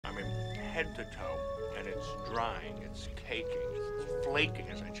head to toe, and it's drying, it's caking, it's flaking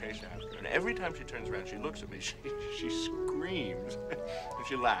as I chase after her. And every time she turns around, she looks at me, she screams, and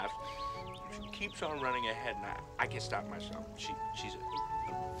she laughs. And she keeps on running ahead, and I can't stop myself. She's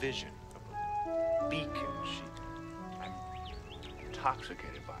a vision, a beacon. I'm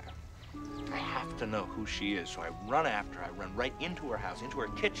intoxicated by her. I have to know who she is, so I run after her. I run right into her house, into her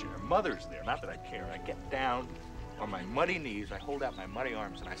kitchen. Her mother's there, not that I care. I get down on my muddy knees, I hold out my muddy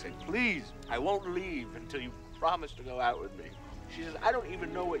arms, and I say, please, I won't leave until you promise to go out with me. She says, I don't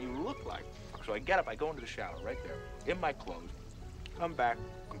even know what you look like. So I get up, I go into the shower right there, in my clothes, come back,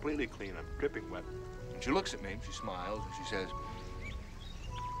 completely clean, I'm dripping wet. And she looks at me, and she smiles, and she says,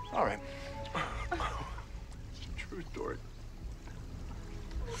 all right. It's a true story.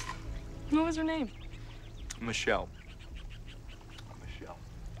 What was her name? Michelle. Michelle.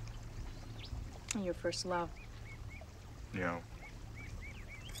 Your first love. Yeah.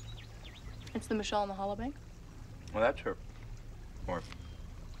 It's the Michelle in the hollow bank? Well, that's her. Or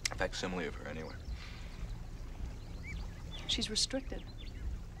a facsimile of her, anyway. She's restricted.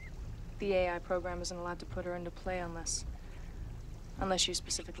 The AI program isn't allowed to put her into play unless you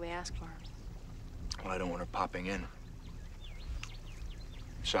specifically ask for her. Well, I don't want her popping in.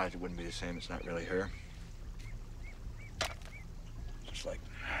 Besides, it wouldn't be the same. It's not really her. Just like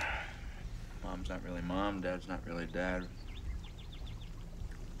mom's not really mom, dad's not really dad.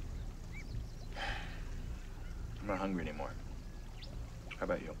 I'm not hungry anymore. How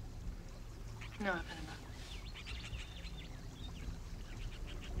about you? No, I've had enough.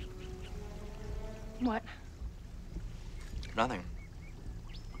 What? Nothing.